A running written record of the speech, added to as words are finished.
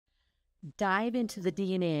Dive into the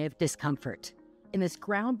DNA of discomfort. In this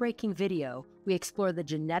groundbreaking video, we explore the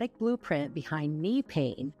genetic blueprint behind knee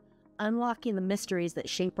pain, unlocking the mysteries that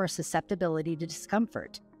shape our susceptibility to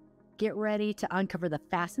discomfort. Get ready to uncover the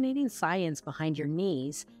fascinating science behind your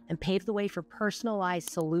knees and pave the way for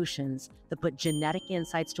personalized solutions that put genetic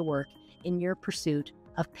insights to work in your pursuit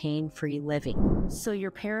of pain-free living. So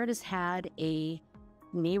your parent has had a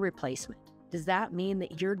knee replacement. Does that mean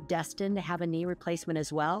that you're destined to have a knee replacement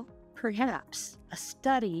as well? Perhaps. A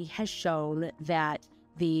study has shown that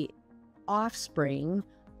the offspring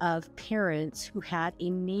of parents who had a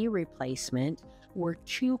knee replacement were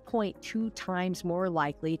 2.2 times more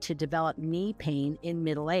likely to develop knee pain in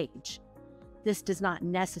middle age. This does not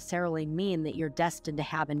necessarily mean that you're destined to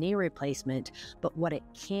have a knee replacement, but what it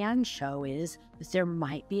can show is that there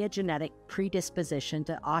might be a genetic predisposition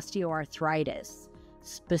to osteoarthritis,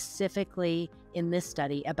 specifically in this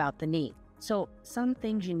study about the knee. So some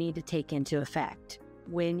things you need to take into effect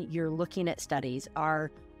when you're looking at studies are,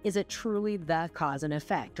 is it truly the cause and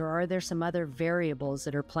effect, or are there some other variables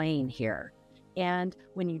that are playing here? And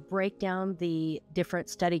when you break down the different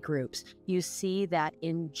study groups, you see that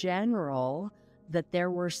in general, that there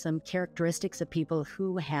were some characteristics of people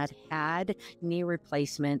who had had knee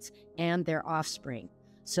replacements and their offspring.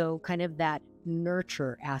 So kind of that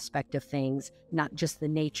nurture aspect of things, not just the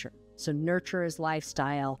nature. So nurture is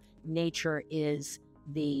lifestyle, nature is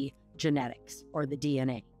the genetics or the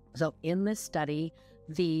DNA. So in this study,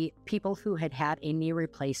 the people who had had a knee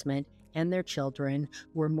replacement and their children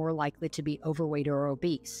were more likely to be overweight or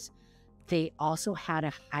obese. They also had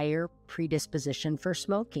a higher predisposition for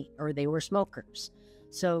smoking, or they were smokers.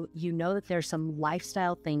 So you know that there's some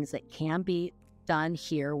lifestyle things that can be done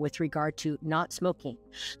here with regard to not smoking.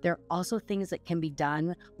 There are also things that can be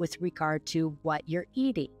done with regard to what you're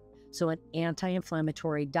eating. So an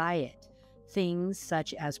anti-inflammatory diet, things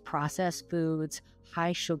such as processed foods,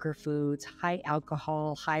 high sugar foods, high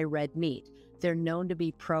alcohol, high red meat. They're known to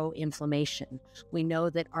be pro-inflammation. We know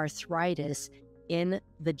that arthritis in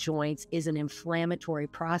the joints is an inflammatory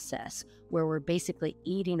process where we're basically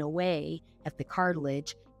eating away at the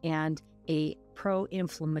cartilage, and a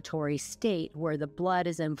pro-inflammatory state where the blood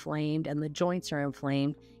is inflamed and the joints are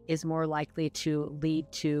inflamed is more likely to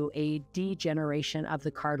lead to a degeneration of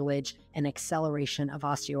the cartilage and acceleration of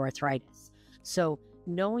osteoarthritis. So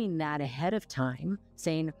knowing that ahead of time,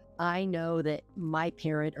 saying, I know that my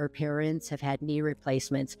parent or parents have had knee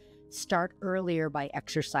replacements, start earlier by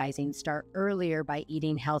exercising, start earlier by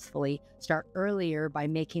eating healthfully, start earlier by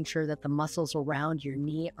making sure that the muscles around your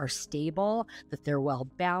knee are stable, that they're well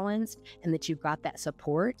balanced, and that you've got that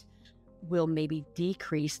support, will maybe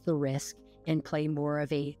decrease the risk and play more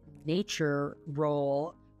of a nature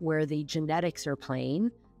role where the genetics are playing,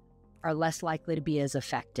 are less likely to be as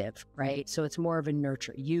effective, right? So it's more of a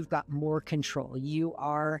nurture. You've got more control. You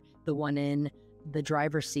are the one in the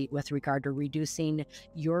driver's seat with regard to reducing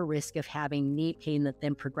your risk of having knee pain that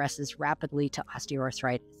then progresses rapidly to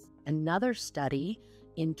osteoarthritis. Another study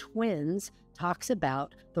in twins talks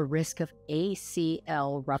about the risk of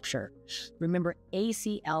ACL rupture. Remember,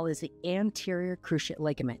 ACL is the anterior cruciate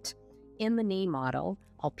ligament. In the knee model,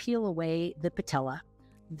 I'll peel away the patella.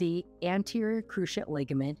 The anterior cruciate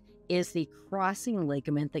ligament is the crossing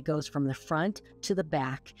ligament that goes from the front to the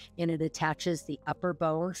back, and it attaches the upper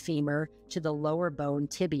bone femur to the lower bone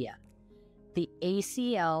tibia. The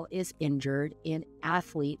ACL is injured in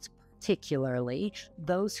athletes, particularly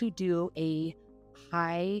those who do a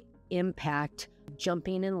high impact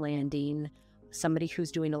jumping and landing, somebody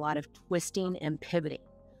who's doing a lot of twisting and pivoting.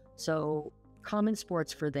 So common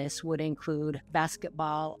sports for this would include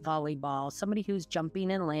basketball, volleyball, somebody who's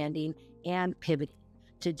jumping and landing and pivoting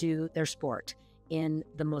to do their sport. In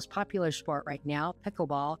the most popular sport right now,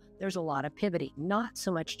 pickleball, there's a lot of pivoting. Not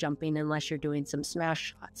so much jumping unless you're doing some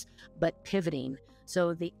smash shots, but pivoting.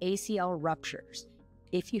 So the ACL ruptures.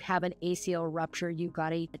 If you have an ACL rupture, you've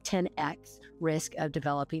got a 10x risk of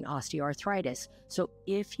developing osteoarthritis. So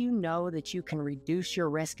if you know that you can reduce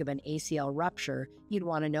your risk of an ACL rupture, you'd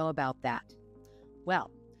want to know about that.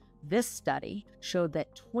 Well, this study showed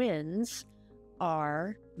that twins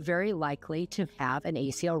are very likely to have an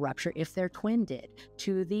ACL rupture if they're twinned,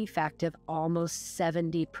 to the effect of almost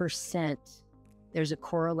 70%. There's a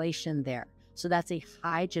correlation there. So that's a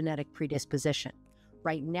high genetic predisposition.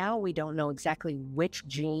 Right now, we don't know exactly which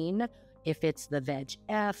gene, if it's the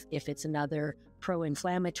VEGF, if it's another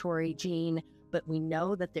pro-inflammatory gene, but we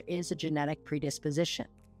know that there is a genetic predisposition.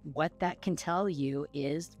 What that can tell you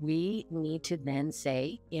is we need to then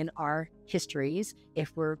say in our histories,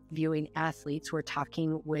 if we're viewing athletes, we're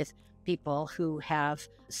talking with people who have,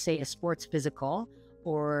 say, a sports physical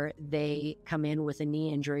or they come in with a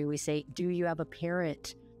knee injury, we say, do you have a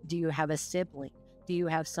parent? Do you have a sibling? Do you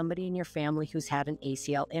have somebody in your family who's had an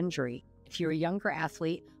ACL injury? If you're a younger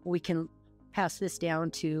athlete, we can pass this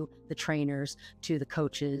down to the trainers, to the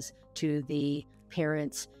coaches, to the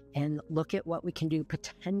parents, and look at what we can do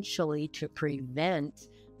potentially to prevent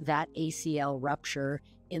that ACL rupture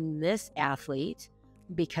in this athlete,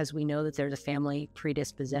 because we know that there's a family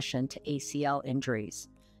predisposition to ACL injuries.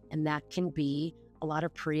 And that can be a lot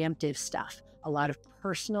of preemptive stuff, a lot of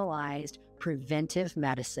personalized preventive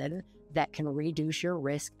medicine that can reduce your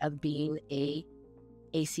risk of being a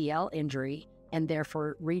ACL injury and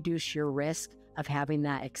therefore reduce your risk of having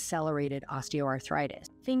that accelerated osteoarthritis.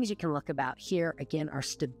 Things you can look about here, again, are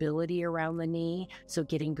stability around the knee. So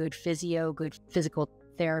getting good physio, good physical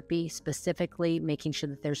therapy, specifically making sure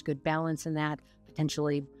that there's good balance in that,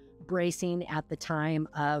 potentially bracing at the time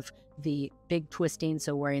of the big twisting,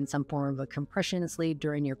 so wearing some form of a compression sleeve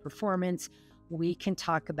during your performance. We can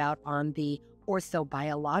talk about on the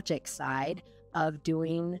orthobiologic side of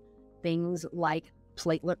doing things like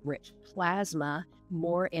platelet-rich plasma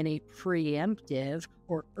more in a preemptive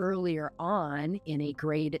or earlier on in a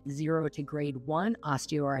grade 0 to grade 1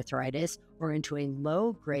 osteoarthritis or into a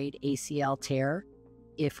low-grade ACL tear,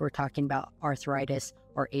 if we're talking about arthritis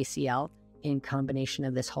or ACL in combination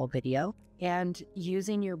of this whole video, and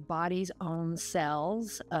using your body's own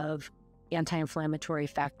cells of anti-inflammatory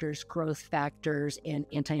factors, growth factors, and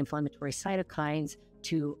anti-inflammatory cytokines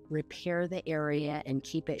to repair the area and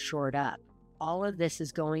keep it shored up. All of this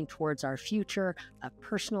is going towards our future of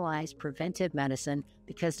personalized preventive medicine,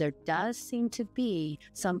 because there does seem to be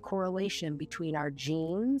some correlation between our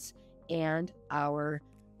genes and our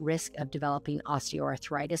risk of developing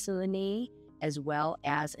osteoarthritis in the knee, as well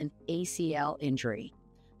as an ACL injury.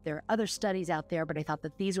 There are other studies out there, but I thought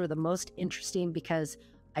that these were the most interesting because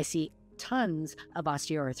I see tons of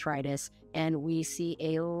osteoarthritis and we see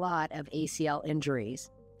a lot of ACL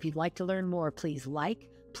injuries. If you'd like to learn more, please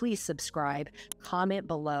please subscribe, comment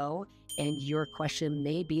below, and your question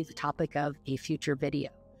may be the topic of a future video.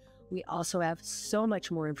 We also have so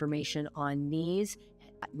much more information on knees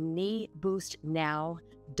at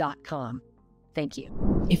kneeboostnow.com. Thank you.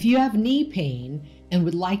 If you have knee pain and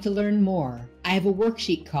would like to learn more, I have a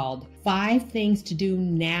worksheet called 5 Things to Do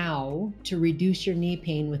Now to Reduce Your Knee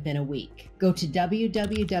Pain Within a Week. Go to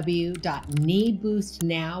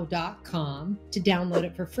www.kneeboostnow.com to download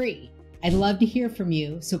it for free. I'd love to hear from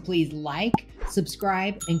you, so please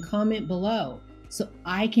subscribe, and comment below so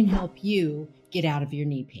I can help you get out of your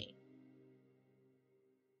knee pain.